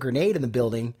throws a grenade in the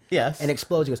building. Yes. And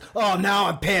explodes. He goes, "Oh, now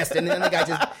I'm pissed." And then the guy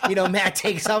just, Matt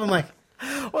takes off. I'm like,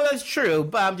 well, that's true,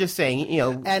 but I'm just saying,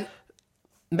 and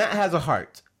Matt has a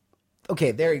heart. Okay,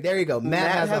 there you go.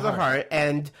 Matt has a heart,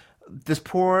 and this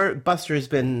poor Buster has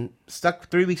been stuck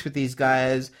 3 weeks with these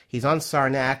guys. He's on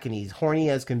Sarnak, and he's horny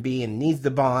as can be, and needs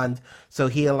the bond. So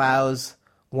he allows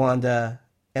Wanda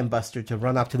and Buster to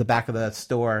run up to the back of the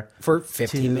store for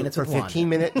 15 minutes. For 15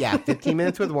 minutes, 15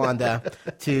 minutes with Wanda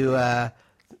to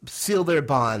seal their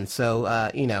bond.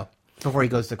 So before he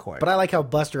goes to court. But I like how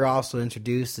Buster also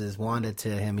introduces Wanda to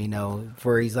him.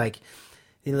 Where he's like,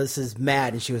 this is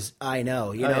Matt, and she was, I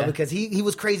know, because he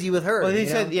was crazy with her. Well, he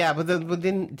said, but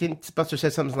didn't Buster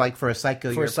said something like, for a psycho,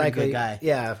 you're a pretty good guy.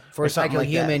 Yeah, for a psycho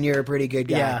human, you're a pretty good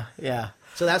guy. Yeah.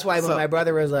 So that's why when my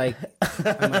brother was like,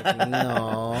 I'm like,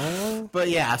 no. But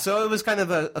yeah, so it was kind of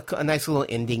a nice little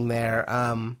ending there.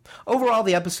 Overall,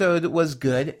 the episode was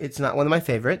good. It's not one of my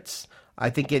favorites.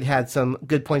 I think it had some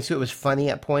good points to it. It was funny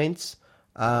at points.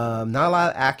 Not a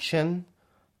lot of action.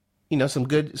 Some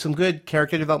good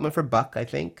character development for Buck, I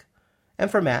think.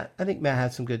 And for Matt. I think Matt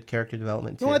had some good character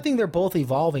development, too. I think they're both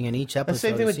evolving in each episode. The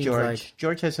same thing with George. Like...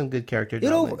 George has some good character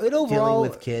development. It overall... Dealing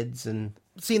with kids and...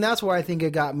 See, and that's where I think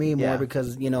it got me more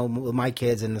because, with my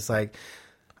kids, and it's like,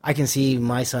 I can see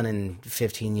my son in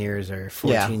 15 years or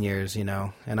 14 years, and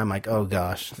I'm like, oh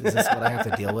gosh, is this what I have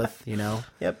to deal with,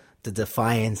 Yep. The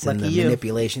defiance and the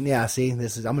manipulation. Yeah, see, I'm going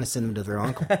to send them to their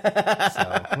uncle.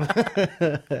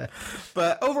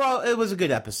 But overall, it was a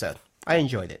good episode. I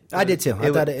enjoyed it. I did too. I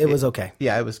thought it was okay.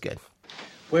 Yeah, it was good.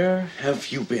 Where have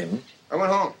you been? I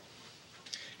went home.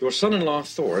 Your son-in-law,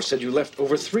 Thor, said you left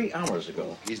over 3 hours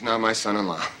ago. He's not my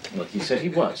son-in-law. Look, he said he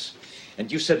was.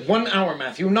 And you said 1 hour,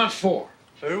 Matthew, not 4.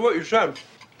 I heard what you said.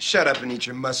 Shut up and eat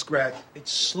your muskrat.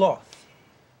 It's sloth.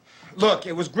 Look,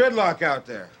 it was gridlock out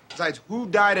there. Besides, who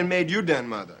died and made you den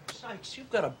mother? Sykes,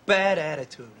 you've got a bad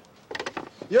attitude.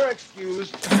 You're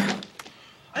excused.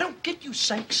 I don't get you,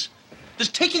 Sykes. Does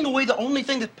taking away the only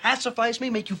thing that pacifies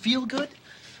me make you feel good?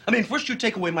 I mean, first you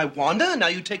take away my Wanda, and now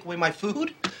you take away my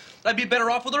food. I'd be better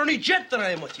off with Ernie Jet than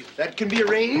I am with you. That can be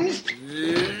arranged.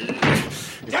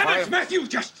 Damn it, Matthew!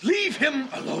 Just leave him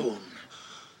alone.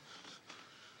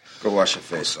 Go wash your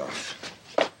face off.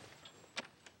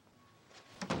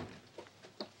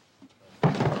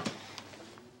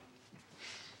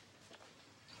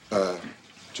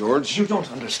 George? You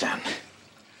don't understand.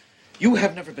 You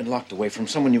have never been locked away from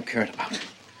someone you cared about.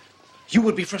 You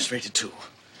would be frustrated, too.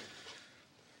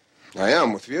 I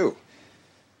am, with you.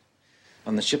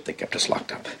 On the ship, they kept us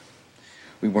locked up.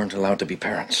 We weren't allowed to be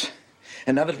parents.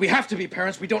 And now that we have to be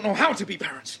parents, we don't know how to be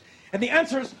parents. And the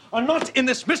answers are not in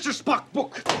this Mr. Spock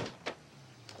book.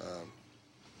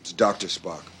 It's Dr.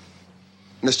 Spock.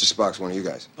 Mr. Spock's one of you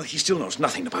guys. But he still knows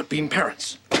nothing about being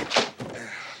parents.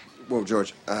 Whoa,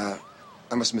 George, I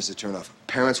must miss the turnoff.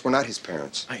 Parents were not his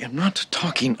parents. I am not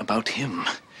talking about him.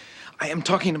 I am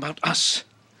talking about us.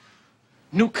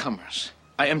 Newcomers.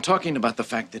 I am talking about the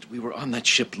fact that we were on that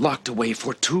ship locked away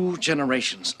for 2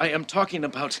 generations. I am talking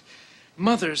about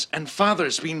mothers and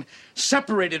fathers being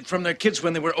separated from their kids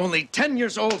when they were only 10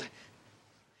 years old.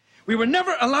 We were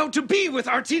never allowed to be with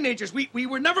our teenagers. We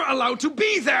were never allowed to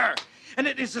be there. And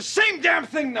it is the same damn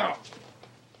thing now.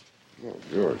 Oh,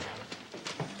 George.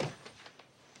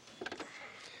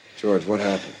 George, what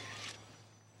happened?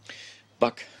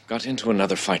 Buck got into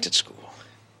another fight at school.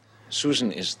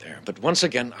 Susan is there, but once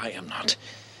again, I am not.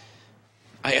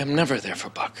 I am never there for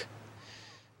Buck.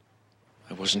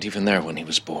 I wasn't even there when he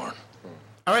was born.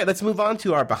 All right, let's move on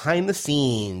to our behind the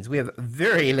scenes. We have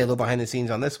very little behind the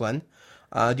scenes on this one.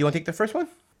 Do you want to take the first one?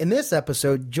 In this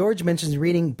episode, George mentions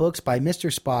reading books by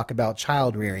Mr. Spock about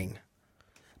child rearing.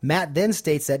 Matt then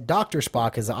states that Dr.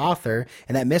 Spock is the author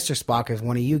and that Mr. Spock is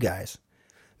one of you guys.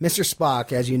 Mr.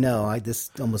 Spock, as you know,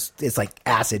 it's like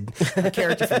acid, a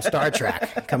character from Star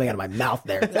Trek coming out of my mouth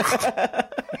there.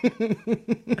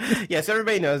 Yes,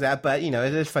 everybody knows that, but, it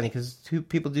is funny because 2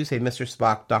 people do say Mr.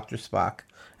 Spock, Dr. Spock,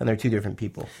 and they're 2 different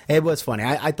people. It was funny.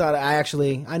 I thought I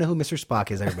know who Mr.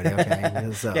 Spock is, everybody,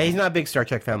 okay? So. Yeah, he's not a big Star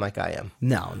Trek fan like I am.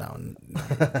 No,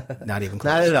 not even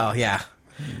close. Not at all, yeah.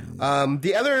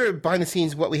 The other behind the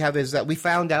scenes, what we have is that we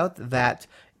found out that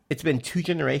it's been 2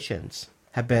 generations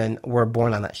were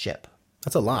born on that ship.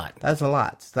 That's a lot. That's a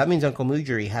lot. So that means Uncle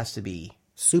Mudgery has to be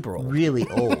super old, really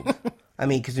old. I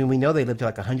mean, because we know they lived to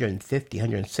like 150,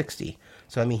 160.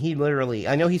 So I mean,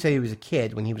 I know he said he was a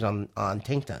kid when he was on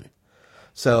Tankton.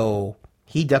 So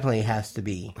he definitely has to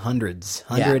be hundreds,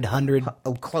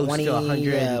 close 20, to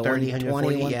 130,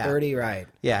 120, 130, yeah. Right?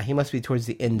 Yeah, he must be towards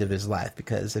the end of his life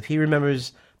because if he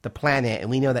remembers the planet, and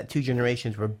we know that 2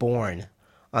 generations were born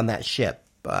on that ship.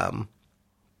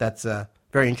 That's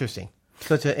very interesting.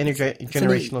 So it's an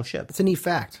intergenerational ship. It's a neat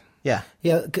fact. Yeah.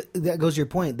 Yeah, that goes to your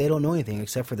point. They don't know anything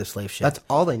except for the slave ship. That's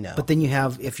all they know. But then you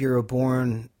have, if you're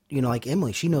born, like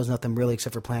Emily, she knows nothing really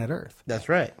except for planet Earth. That's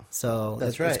right. So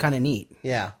That's right. It's kind of neat.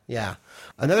 Yeah, yeah.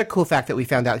 Another cool fact that we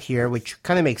found out here, which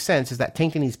kind of makes sense, is that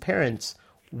Tanktonese parents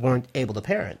weren't able to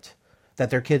parent, that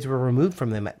their kids were removed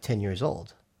from them at 10 years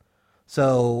old.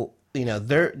 So, they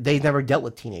never dealt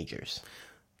with teenagers.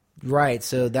 Right,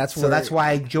 so that's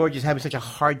why George is having such a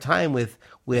hard time with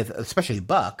especially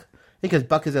Buck, because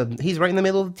Buck he's right in the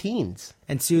middle of the teens.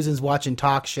 And Susan's watching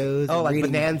talk shows. Oh, like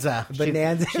Bonanza.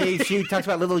 She talks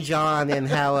about Little John and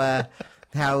how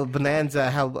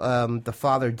the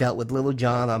father dealt with Little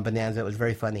John on Bonanza. It was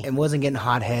very funny. And wasn't getting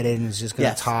hot-headed and was just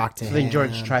going to talk to him. So then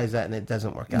George tries that and it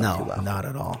doesn't work out too well. No, not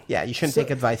at all. Yeah, you shouldn't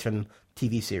take advice from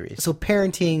TV series. So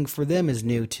parenting for them is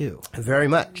new too. Very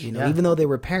much. Even though they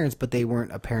were parents, but they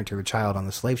weren't a parent to a child on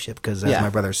the slave ship because, as my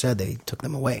brother said, they took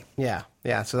them away. Yeah,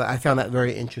 yeah. So I found that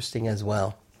very interesting as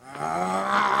well.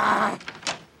 All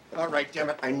right, damn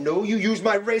it. I know you use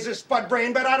my razor spud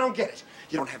brain, but I don't get it.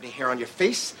 You don't have any hair on your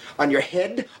face, on your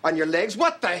head, on your legs.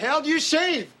 What the hell do you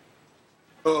shave?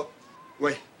 Oh,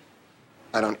 wait.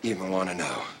 I don't even want to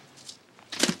know.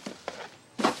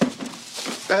 What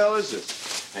the hell is this?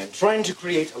 I am trying to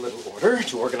create a little order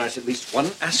to organize at least one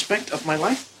aspect of my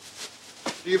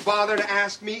life. Do you bother to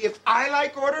ask me if I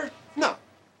like order? No.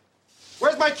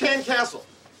 Where's my canned castle?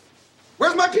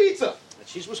 Where's my pizza? The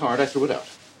cheese was hard. I threw it out.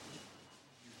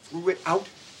 Threw it out?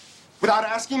 Without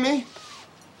asking me?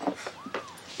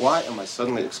 Why am I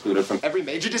suddenly excluded from every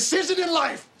major decision in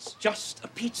life? It's just a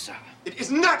pizza. It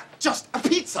is not just a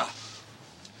pizza.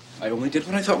 I only did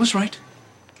what I thought was right.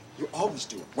 You always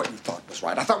do what you thought was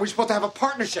right. I thought we were supposed to have a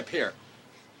partnership here.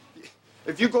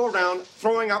 If you go around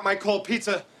throwing out my cold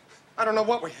pizza, I don't know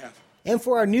what we have. And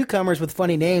for our newcomers with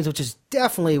funny names, which is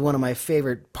definitely one of my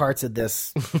favorite parts of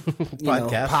this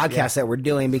podcast that we're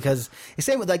doing, because it's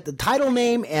same with like the title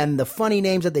name and the funny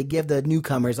names that they give the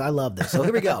newcomers. I love this. So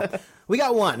here we go. We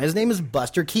got one. His name is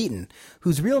Buster Keaton,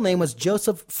 whose real name was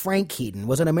Joseph Frank Keaton,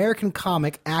 was an American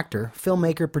comic actor,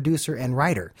 filmmaker, producer, and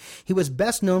writer. He was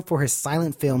best known for his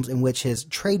silent films in which his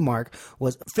trademark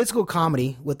was physical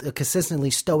comedy with a consistently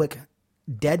stoic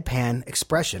deadpan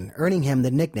expression, earning him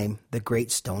the nickname The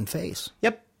Great Stone Face.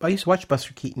 Yep. I used to watch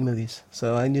Buster Keaton movies,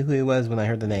 so I knew who he was when I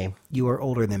heard the name. You are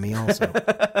older than me also.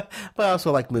 But I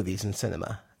also like movies and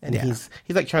cinema. And he's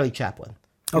like Charlie Chaplin.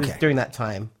 During that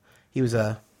time, he was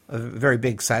a very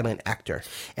big silent actor.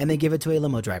 And they give it to a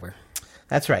limo driver.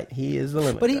 That's right. He is the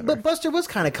limo driver. But Buster was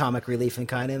kind of comic relief and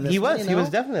kind of in this. He was. He was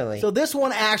definitely. So this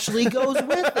one actually goes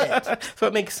with it. So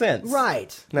it makes sense.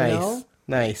 Right. Nice.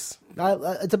 Nice.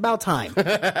 It's about time.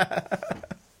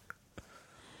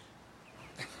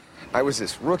 I was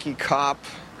this rookie cop,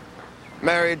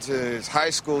 married to his high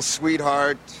school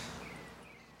sweetheart.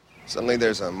 Suddenly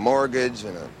there's a mortgage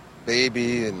and a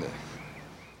baby, and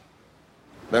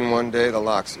then one day the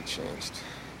locks had changed.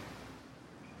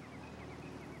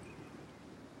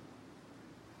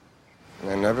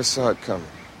 And I never saw it coming.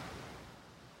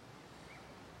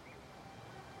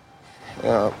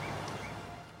 I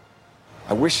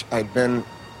wish I'd been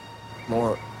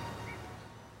more...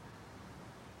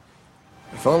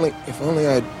 If only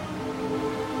I'd...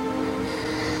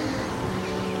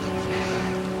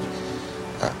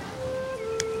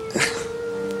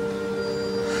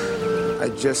 I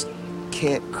just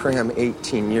can't cram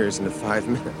 18 years into 5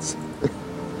 minutes.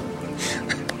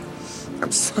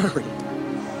 I'm sorry.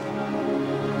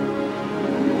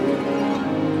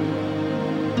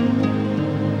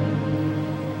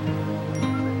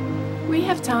 We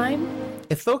have time.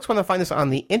 If folks want to find us on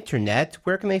the internet,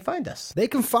 where can they find us? They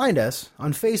can find us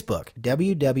on Facebook,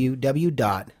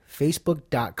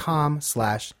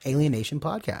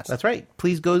 www.facebook.com/alienationpodcast. That's right.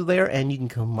 Please go there and you can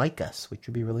come like us, which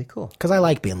would be really cool. Because I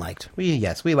like being liked. We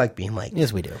like being liked.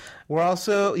 Yes, we do.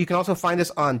 You can also find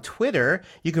us on Twitter.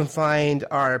 You can find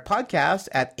our podcast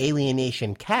at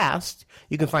Alienation Cast.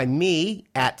 You can find me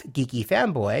at Geeky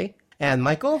Fanboy. And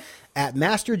Michael? At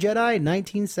Master Jedi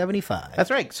 1975. That's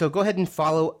right. So go ahead and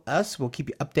follow us. We'll keep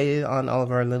you updated on all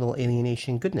of our little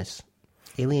alienation goodness.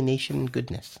 Alienation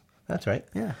goodness. That's right.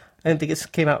 Yeah. I didn't think it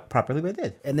came out properly, but it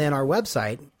did. And then our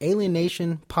website,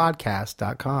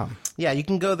 alienationpodcast.com. Yeah, you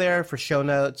can go there for show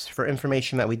notes, for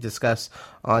information that we discuss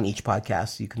on each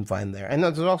podcast. You can find there. And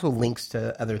there's also links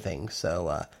to other things,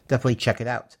 so definitely check it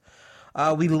out.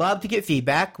 We love to get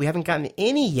feedback. We haven't gotten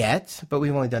any yet, but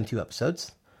we've only done 2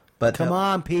 episodes. But come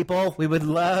on, people. We would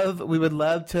love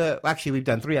to... Actually, we've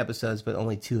done 3 episodes, but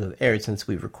only 2 have aired since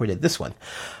we recorded this one.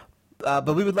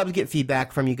 But we would love to get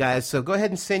feedback from you guys. So go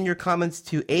ahead and send your comments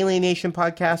to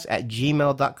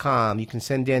alienationpodcast@gmail.com. You can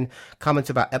send in comments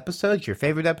about episodes, your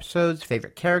favorite episodes,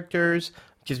 favorite characters,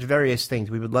 just various things.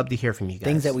 We would love to hear from you guys.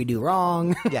 Things that we do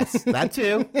wrong. Yes, that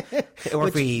too. Or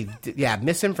if we,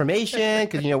 misinformation,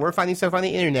 because, we're finding stuff on the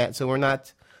internet, so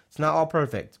it's not all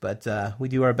perfect, but we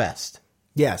do our best.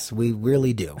 Yes, we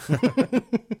really do.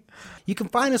 You can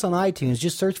find us on iTunes.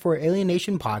 Just search for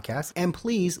Alienation Podcast, and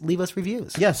please leave us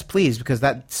reviews. Yes, please, because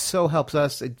that so helps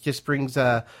us. It just brings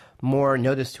more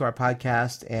notice to our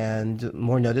podcast, and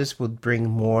more notice would bring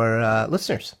more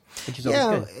listeners, which is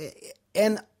always good.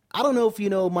 And I don't know if you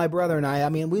know my brother and I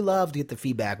mean, we love to get the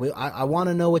feedback. I want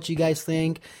to know what you guys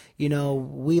think.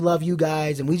 We love you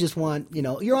guys, and we just want,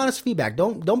 your honest feedback.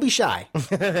 Don't be shy.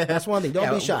 That's one thing.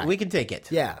 Don't be shy. We can take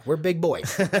it. Yeah, we're big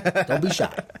boys. Don't be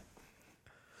shy.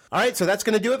 All right, so that's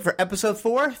going to do it for episode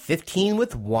 4, 15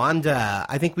 with Wanda.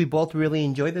 I think we both really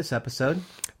enjoyed this episode.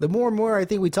 The more and more I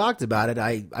think we talked about it,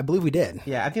 I believe we did.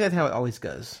 Yeah, I think that's how it always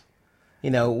goes.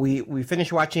 We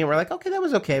finish watching it, we're like, okay, that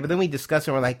was okay. But then we discuss it,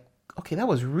 and we're like, okay, that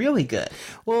was really good.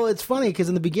 Well, it's funny because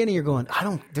in the beginning you're going,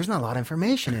 there's not a lot of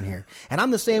information in here. And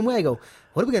I'm the same way. I go,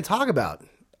 what are we going to talk about?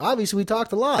 Obviously, we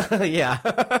talked a lot. Yeah.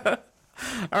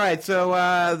 All right, so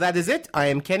that is it. I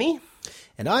am Kenny.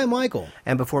 And I am Michael.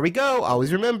 And before we go,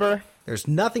 always remember, there's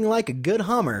nothing like a good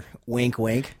Hummer. Wink,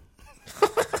 wink.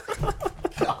 Buster!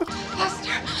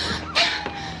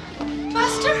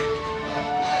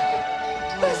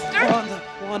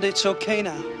 Wanda, it's okay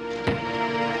now.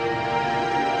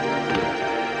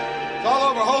 It's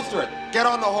all over. Holster it. Get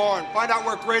on the horn. Find out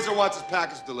where Grazer wants his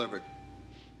package delivered.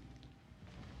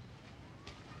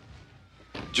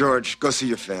 George, go see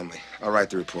your family. I'll write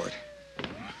the report.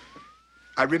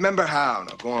 I remember how.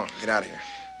 Now, go on. Get out of here.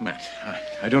 Matt,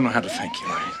 I don't know how to thank you.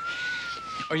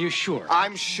 Are you sure?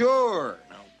 I'm sure.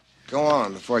 Now, go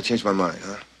on before I change my mind,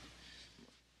 huh?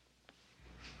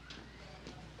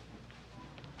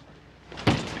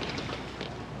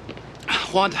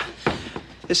 Wanda,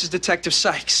 this is Detective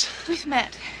Sykes. We've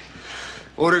met.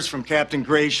 Orders from Captain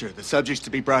Grazer. The subject's to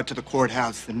be brought to the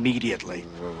courthouse immediately.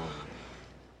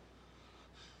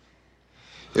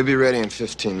 He'll be ready in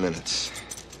 15 minutes.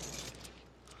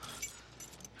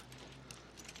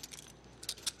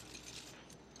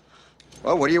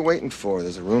 Well, what are you waiting for?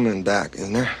 There's a room in back,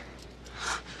 isn't there?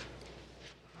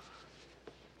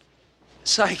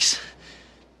 Sykes.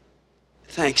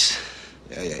 Thanks.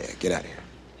 Yeah. Get out of here.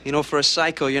 For a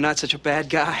psycho, you're not such a bad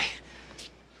guy.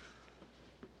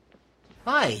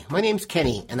 Hi, my name's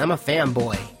Kenny, and I'm a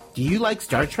fanboy. Do you like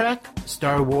Star Trek,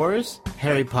 Star Wars,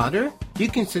 Harry Potter? Do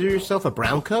you consider yourself a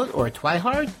browncoat or a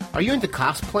twihard? Are you into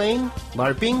cosplaying,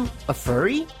 LARPing, a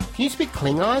furry? Can you speak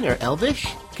Klingon or Elvish?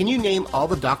 Can you name all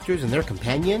the doctors and their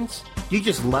companions? Do you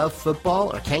just love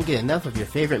football or can't get enough of your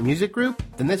favorite music group?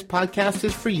 Then this podcast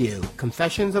is for you,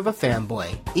 Confessions of a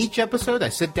Fanboy. Each episode I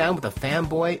sit down with a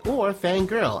fanboy or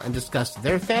fangirl and discuss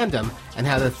their fandom and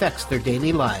how it affects their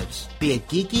daily lives. Be it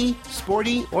geeky,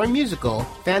 sporty, or musical,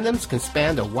 fandoms can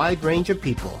span a wide range of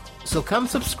people. So come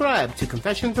subscribe to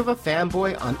Confessions of a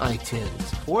Fanboy on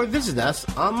iTunes, or visit us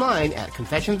online at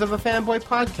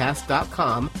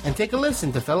confessionsofafanboypodcast.com and take a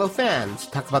listen to fellow fans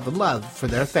talk about the love for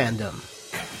their fandom.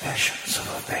 Confessions of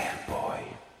a Fanboy.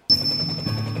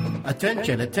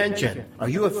 Attention, attention. Are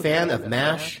you a fan of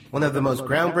MASH, one of the most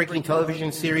groundbreaking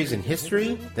television series in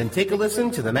history? Then take a listen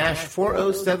to the MASH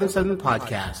 4077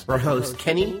 podcast, where hosts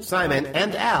Kenny, Simon,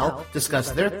 and Al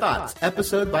discuss their thoughts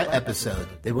episode by episode.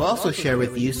 They will also share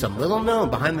with you some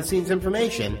little-known behind-the-scenes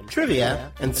information,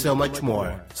 trivia, and so much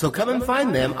more. So come and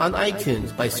find them on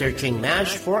iTunes by searching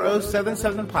MASH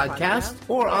 4077 podcast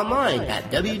or online at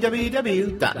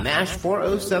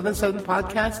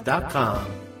www.mash4077podcast.com.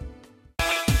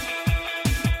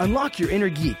 Unlock your inner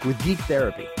geek with Geek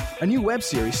Therapy, a new web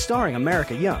series starring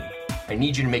America Young. I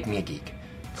need you to make me a geek.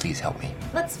 Please help me.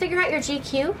 Let's figure out your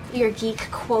GQ, your geek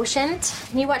quotient.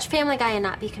 You watch Family Guy and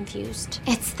not be confused.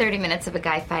 It's 30 minutes of a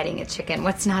guy fighting a chicken.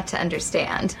 What's not to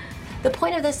understand? The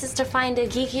point of this is to find a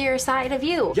geekier side of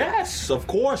you. Yes, of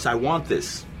course, I want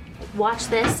this. Watch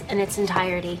this in its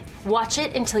entirety. Watch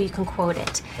it until you can quote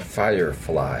it. A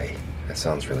firefly. That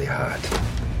sounds really hot.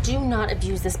 Do not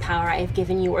abuse this power I have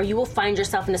given you, or you will find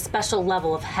yourself in a special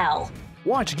level of hell.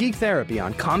 Watch Geek Therapy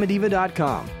on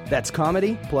Comediva.com. That's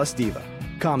comedy plus diva.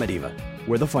 Comediva,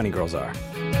 where the funny girls are.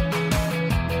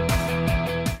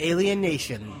 Alien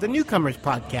Nation, the Newcomers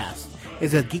Podcast,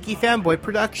 is a geeky fanboy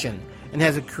production and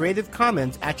has a Creative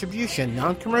Commons Attribution,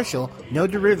 Non-Commercial, No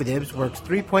Derivatives, Works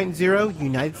 3.0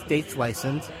 United States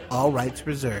license, all rights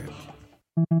reserved.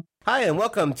 Hi and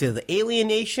welcome to the Alien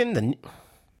Nation,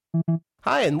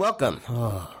 Hi and welcome.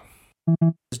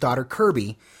 his daughter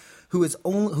Kirby, who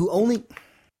only.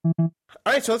 All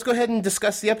right, so let's go ahead and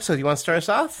discuss the episode. You want to start us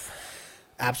off?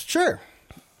 Sure.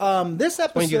 This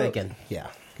episode. Let me do that again. Yeah.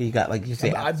 You got, like you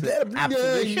say,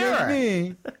 absolutely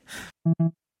sure.